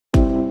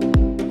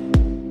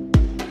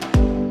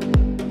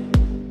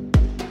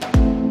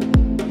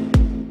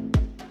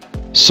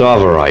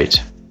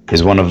Tsavorite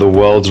is one of the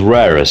world's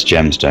rarest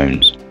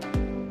gemstones.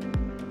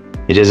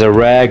 It is a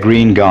rare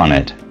green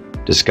garnet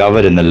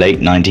discovered in the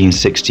late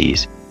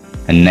 1960s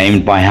and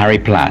named by Harry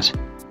Platt,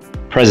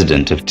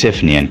 president of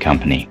Tiffany and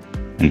Company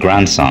and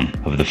grandson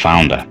of the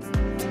founder.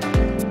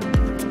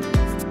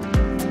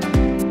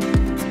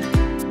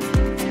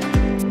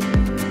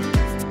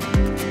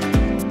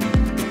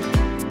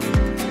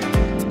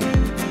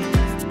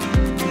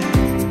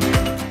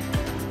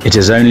 It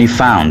is only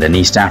found in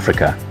East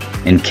Africa,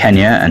 in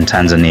Kenya and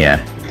Tanzania,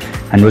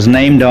 and was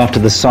named after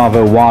the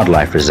Tsavo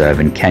Wildlife Reserve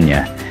in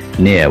Kenya,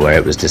 near where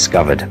it was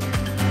discovered.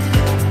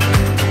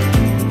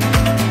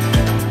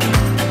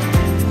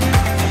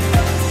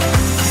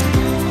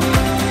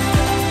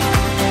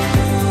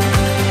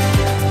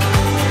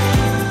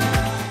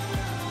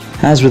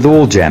 As with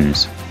all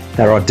gems,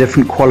 there are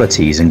different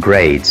qualities and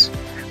grades,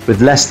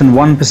 with less than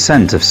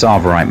 1% of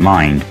Tsavorite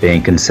mined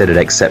being considered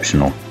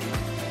exceptional.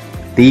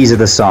 These are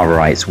the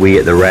Tsavorites we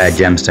at the Rare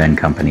Gemstone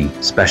Company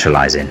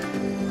specialize in.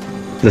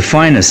 The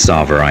finest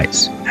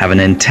Tsavorites have an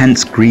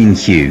intense green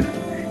hue,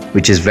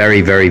 which is very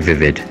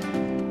vivid.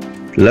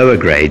 Lower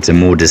grades are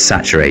more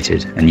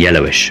desaturated and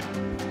yellowish.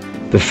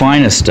 The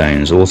finest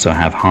stones also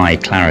have high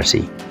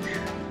clarity,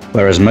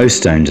 whereas most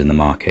stones in the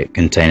market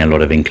contain a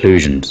lot of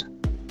inclusions.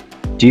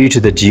 Due to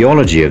the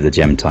geology of the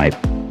gem type,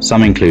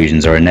 some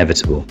inclusions are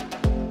inevitable,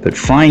 but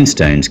fine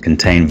stones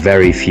contain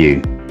very few.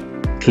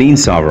 Clean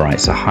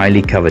Tsavorites are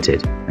highly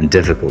coveted and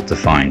difficult to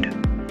find.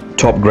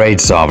 Top-grade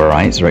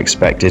Tsavorites are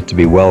expected to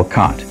be well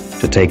cut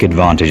to take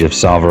advantage of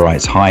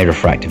Tsavorite's high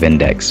refractive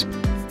index,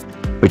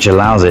 which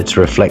allows it to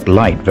reflect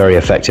light very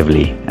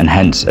effectively and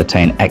hence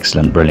attain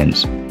excellent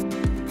brilliance.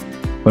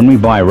 When we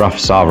buy rough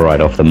Tsavorite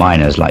off the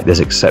miners like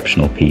this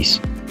exceptional piece,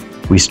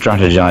 we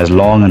strategize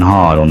long and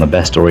hard on the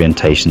best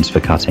orientations for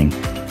cutting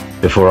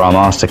before our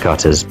master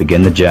cutters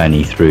begin the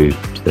journey through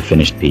to the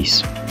finished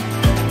piece.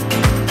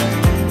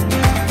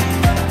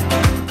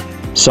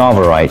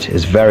 Tsavorite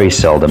is very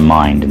seldom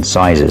mined in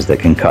sizes that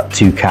can cut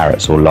 2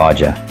 carats or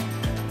larger.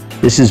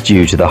 This is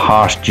due to the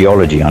harsh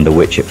geology under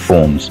which it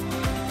forms.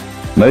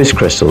 Most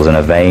crystals in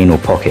a vein or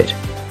pocket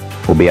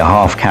will be a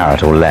 ½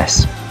 carat or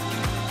less.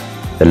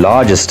 The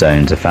larger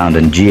stones are found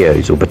in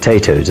geodes or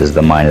potatoes, as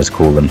the miners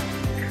call them,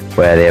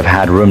 where they have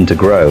had room to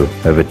grow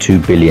over 2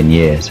 billion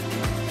years.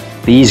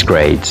 These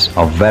grades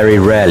are very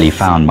rarely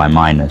found by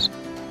miners,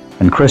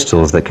 and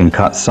crystals that can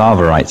cut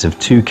Tsavorites of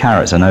 2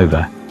 carats and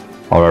over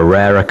are a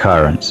rare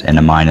occurrence in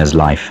a miner's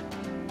life.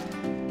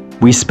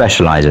 We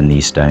specialize in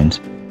these stones,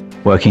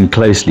 working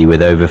closely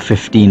with over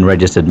 15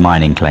 registered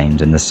mining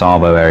claims in the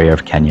Tsavo area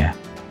of Kenya,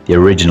 the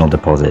original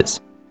deposits,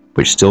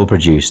 which still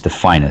produce the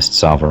finest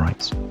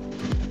Tsavorites.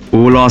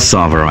 All our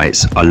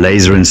Tsavorites are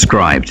laser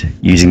inscribed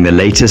using the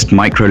latest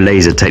micro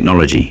laser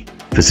technology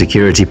for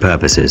security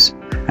purposes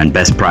and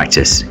best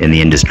practice in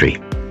the industry.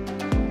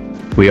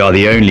 We are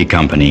the only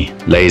company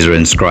laser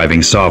inscribing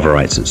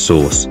Tsavorites at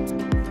source,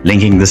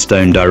 linking the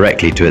stone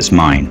directly to its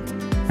mine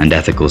and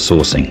ethical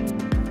sourcing.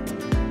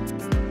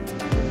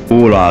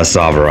 All our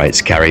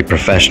Tsavorites carry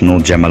professional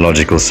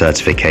gemological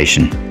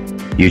certification,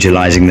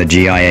 utilizing the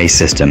GIA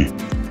system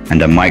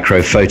and a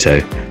micro photo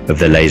of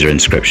the laser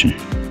inscription.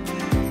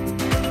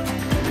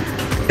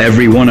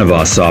 Every one of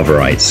our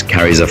Tsavorites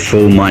carries a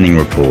full mining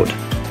report,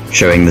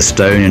 showing the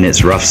stone in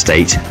its rough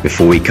state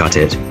before we cut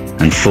it,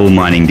 and full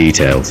mining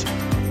details.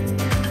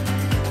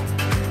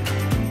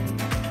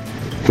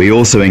 We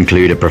also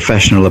include a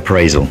professional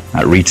appraisal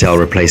at retail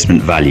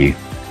replacement value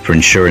for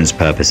insurance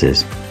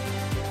purposes.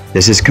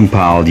 This is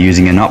compiled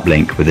using an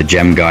uplink with the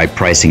Gem Guide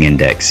pricing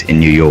index in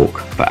New York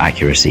for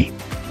accuracy.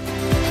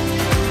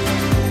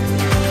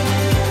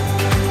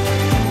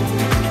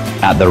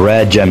 At the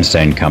Rare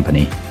Gemstone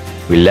Company,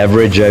 we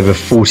leverage over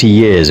 40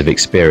 years of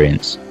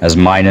experience as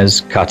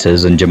miners,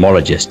 cutters, and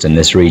gemologists in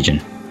this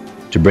region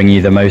to bring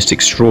you the most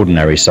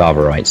extraordinary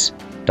Tsavorites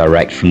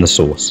direct from the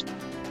source.